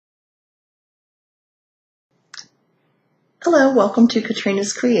Hello, welcome to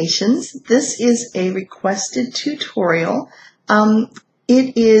Katrina's Creations. This is a requested tutorial.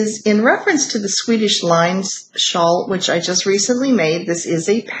 It is in reference to the Swedish Lines shawl, which I just recently made. This is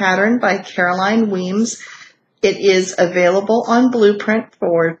a pattern by Caroline Weems. It is available on Bluprint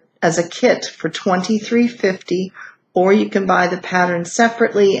as a kit for $23.50, or you can buy the pattern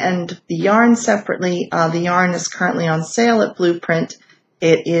separately and the yarn separately. The yarn is currently on sale at Bluprint.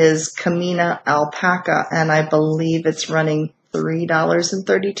 It is Camina alpaca, and I believe it's running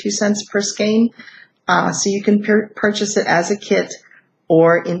 $3.32 per skein. So you can purchase it as a kit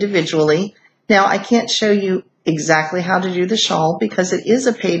or individually. Now, I can't show you exactly how to do the shawl because it is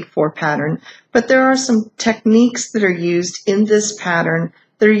a paid-for pattern, but there are some techniques that are used in this pattern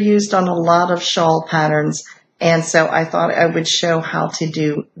that are used on a lot of shawl patterns, and so I thought I would show how to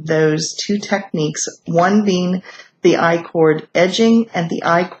do those two techniques, one being the I-cord edging and the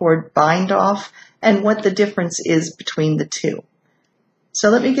I-cord bind off, and what the difference is between the two. So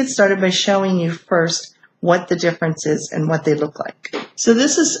let me get started by showing you first what the difference is and what they look like. So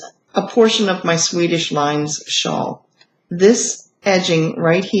this is a portion of my Swedish Lines shawl. This edging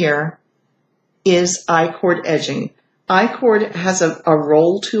right here is I-cord edging. I-cord has a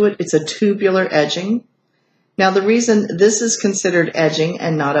roll to it. It's a tubular edging. Now the reason this is considered edging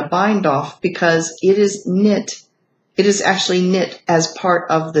and not a bind off because it is knit. It is actually knit as part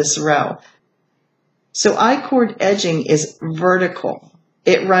of this row. So I-cord edging is vertical.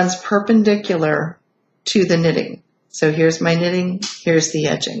 It runs perpendicular to the knitting. So here's my knitting, here's the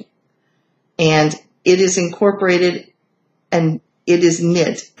edging. And it is incorporated and it is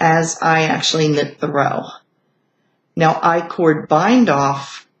knit as I actually knit the row. Now I-cord bind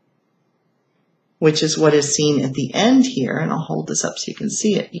off, which is what is seen at the end here, and I'll hold this up so you can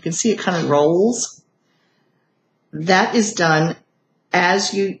see it. You can see it kind of rolls. That is done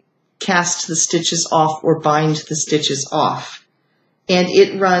as you cast the stitches off or bind the stitches off. And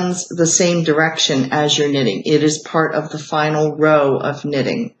it runs the same direction as you're knitting. It is part of the final row of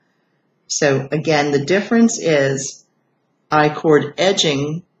knitting. So again, the difference is I-cord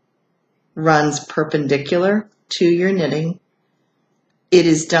edging runs perpendicular to your knitting. It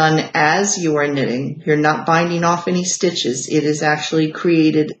is done as you are knitting. You're not binding off any stitches. It is actually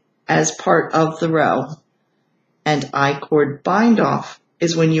created as part of the row. And I-cord bind off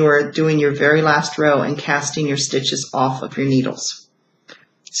is when you are doing your very last row and casting your stitches off of your needles.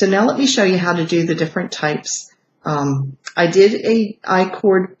 So now let me show you how to do the different types. I did a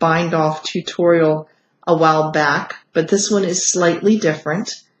I-cord bind off tutorial a while back, but this one is slightly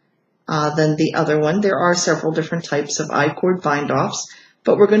different than the other one. There are several different types of I-cord bind offs,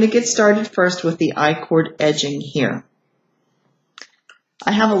 but we're going to get started first with the I-cord edging here.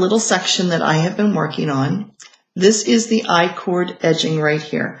 I have a little section that I have been working on. This is the I-cord edging right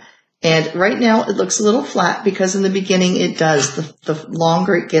here. And right now it looks a little flat because in the beginning it does. The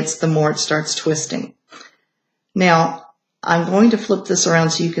longer it gets, the more it starts twisting. Now, I'm going to flip this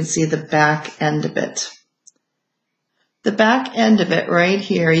around so you can see the back end of it. The back end of it right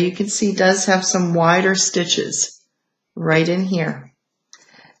here, you can see does have some wider stitches right in here.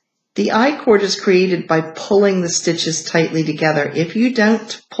 The I-cord is created by pulling the stitches tightly together. If you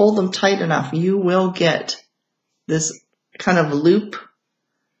don't pull them tight enough, you will get this kind of loop.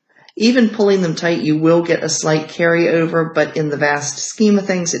 Even pulling them tight, you will get a slight carryover, but in the vast scheme of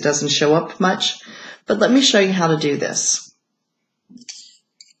things, it doesn't show up much. But let me show you how to do this.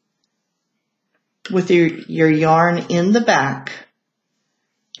 With your yarn in the back,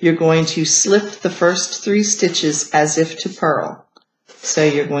 you're going to slip the first 3 stitches as if to purl. So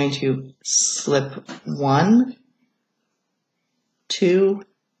you're going to slip 1, 2,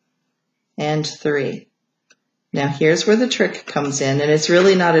 and 3. Now here's where the trick comes in, and it's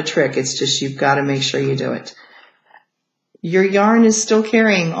really not a trick, it's just you've got to make sure you do it. Your yarn is still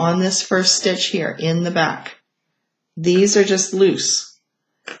carrying on this first stitch here in the back. These are just loose.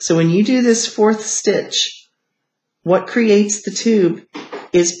 So when you do this 4th stitch, what creates the tube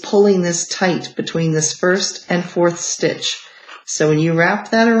is pulling this tight between this 1st and 4th stitch. So when you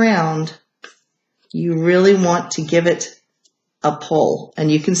wrap that around, you really want to give it a pull.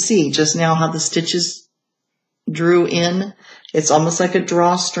 And you can see just now how the stitches drew in. It's almost like a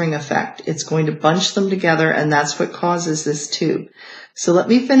drawstring effect. It's going to bunch them together, and that's what causes this tube. So let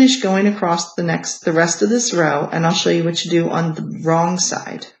me finish going across the rest of this row, and I'll show you what you do on the wrong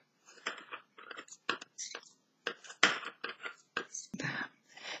side.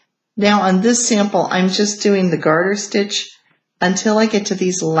 Now on this sample, I'm just doing the garter stitch until I get to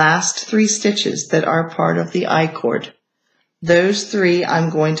these last 3 stitches that are part of the I-cord. Those 3 I'm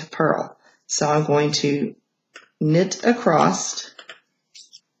going to purl. So I'm going to knit across,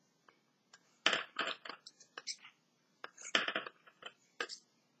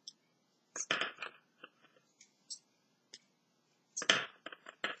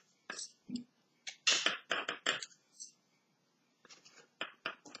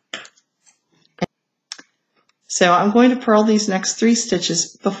 So I'm going to purl these next 3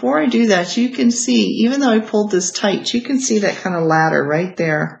 stitches. Before I do that, you can see, even though I pulled this tight, you can see that kind of ladder right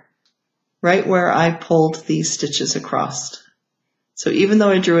there, right where I pulled these stitches across. So even though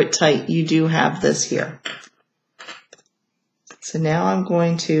I drew it tight, you do have this here. So now I'm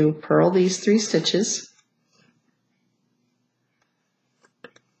going to purl these 3 stitches.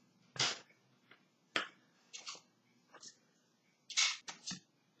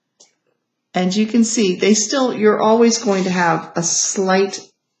 And you can see you're always going to have a slight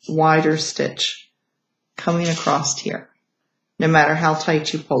wider stitch coming across here. No matter how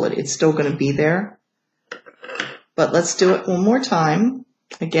tight you pull it, it's still going to be there. But let's do it one more time.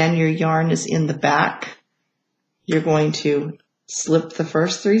 Again, your yarn is in the back. You're going to slip the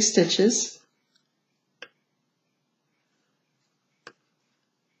first 3 stitches.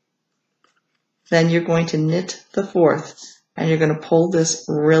 Then you're going to knit the 4th, and you're going to pull this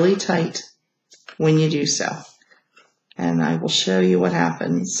really tight when you do so. And I will show you what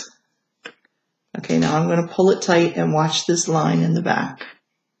happens. Okay, now I'm going to pull it tight and watch this line in the back.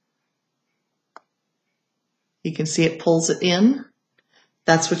 You can see it pulls it in.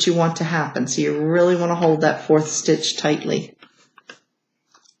 That's what you want to happen. So you really want to hold that 4th stitch tightly.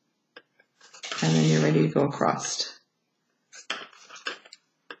 And then you're ready to go across.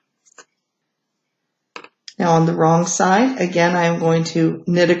 Now on the wrong side, again, I'm going to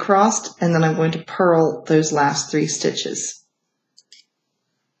knit across and then I'm going to purl those last 3 stitches.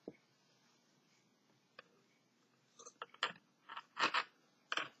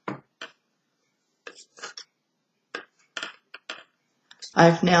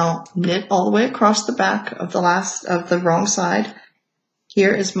 I've now knit all the way across the back of the wrong side.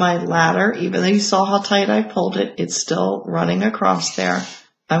 Here is my ladder. Even though you saw how tight I pulled it, it's still running across there.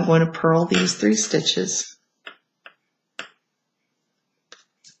 I'm going to purl these 3 stitches.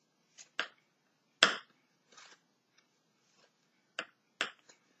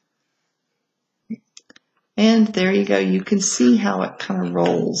 And there you go. You can see how it kind of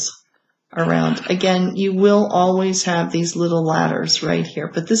rolls around. Again, you will always have these little ladders right here,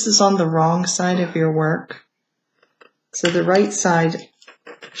 but this is on the wrong side of your work. So the right side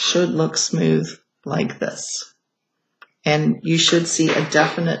should look smooth like this. And you should see a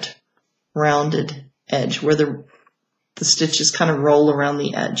definite rounded edge where the stitches kind of roll around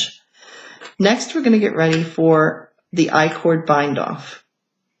the edge. Next, we're going to get ready for the I-cord bind off.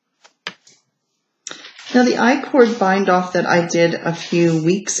 Now the I-cord bind off that I did a few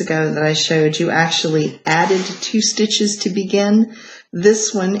weeks ago that I showed you actually added 2 stitches to begin.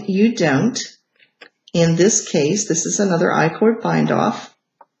 This one you don't. In this case, this is another I-cord bind off.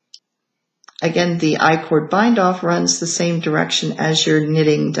 Again, the I-cord bind off runs the same direction as your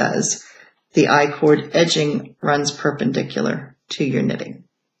knitting does. The I-cord edging runs perpendicular to your knitting.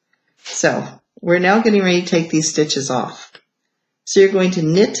 So we're now getting ready to take these stitches off. So you're going to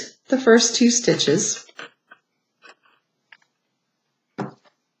knit the first 2 stitches.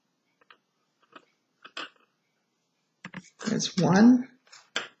 There's 1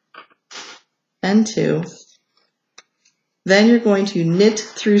 and 2. Then you're going to knit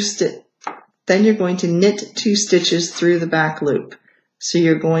 2 stitches through the back loop. So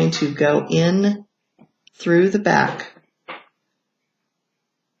you're going to go in through the back.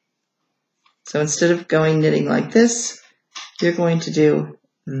 So instead of going knitting like this, you're going to do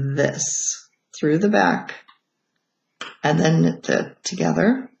this through the back and then knit that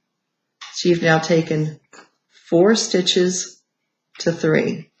together. So you've now taken 4 stitches to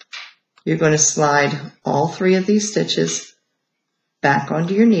 3. You're going to slide all 3 of these stitches back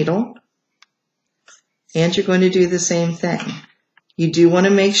onto your needle, and you're going to do the same thing. You do want to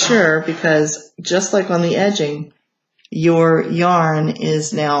make sure, because just like on the edging, your yarn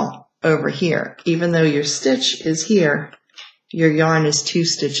is now over here. Even though your stitch is here, your yarn is 2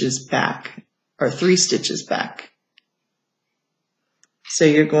 stitches back, or 3 stitches back. So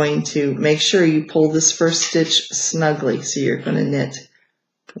you're going to make sure you pull this first stitch snugly. So you're going to knit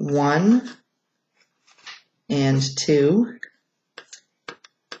 1 and 2,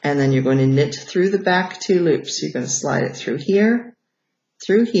 and then you're going to knit through the back 2 loops. You're going to slide it through here,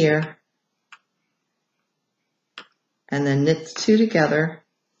 and then knit the 2 together.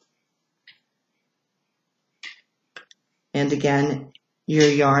 And again, your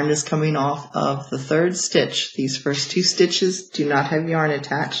yarn is coming off of the 3rd stitch. These first 2 stitches do not have yarn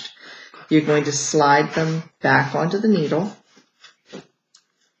attached. You're going to slide them back onto the needle.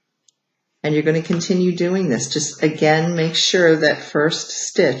 And you're going to continue doing this. Just again, make sure that first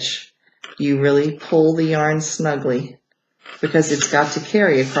stitch, you really pull the yarn snugly, because it's got to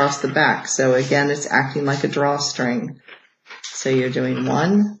carry across the back. So again, it's acting like a drawstring. So you're doing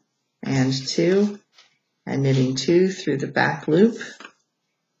 1 and 2 and knitting 2 through the back loop.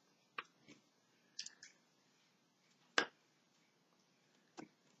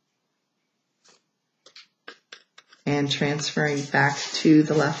 And transferring back to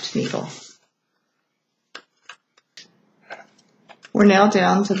the left needle. We're now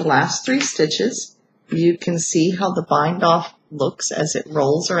down to the last 3 stitches. You can see how the bind off looks as it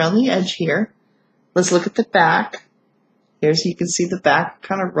rolls around the edge here. Let's look at the back. Here's, you can see the back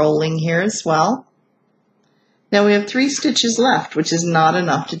kind of rolling here as well. Now we have 3 stitches left, which is not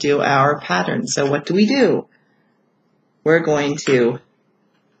enough to do our pattern. So what do? We're going to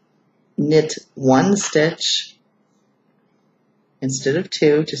knit 1 stitch instead of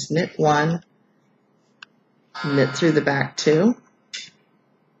 2, just knit 1, knit through the back 2.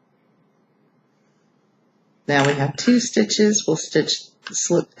 Now we have 2 stitches, we'll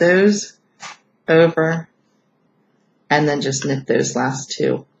slip those over, and then just knit those last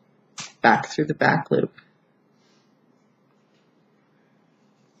 2 back through the back loop.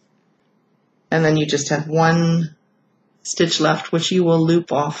 And then you just have 1 stitch left, which you will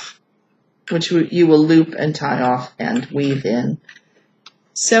loop off, which you will loop and tie off and weave in.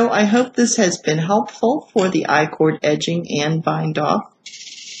 So I hope this has been helpful for the I-cord edging and bind off.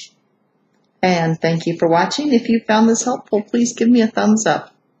 And thank you for watching. If you found this helpful, please give me a thumbs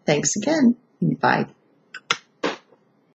up. Thanks again. Bye.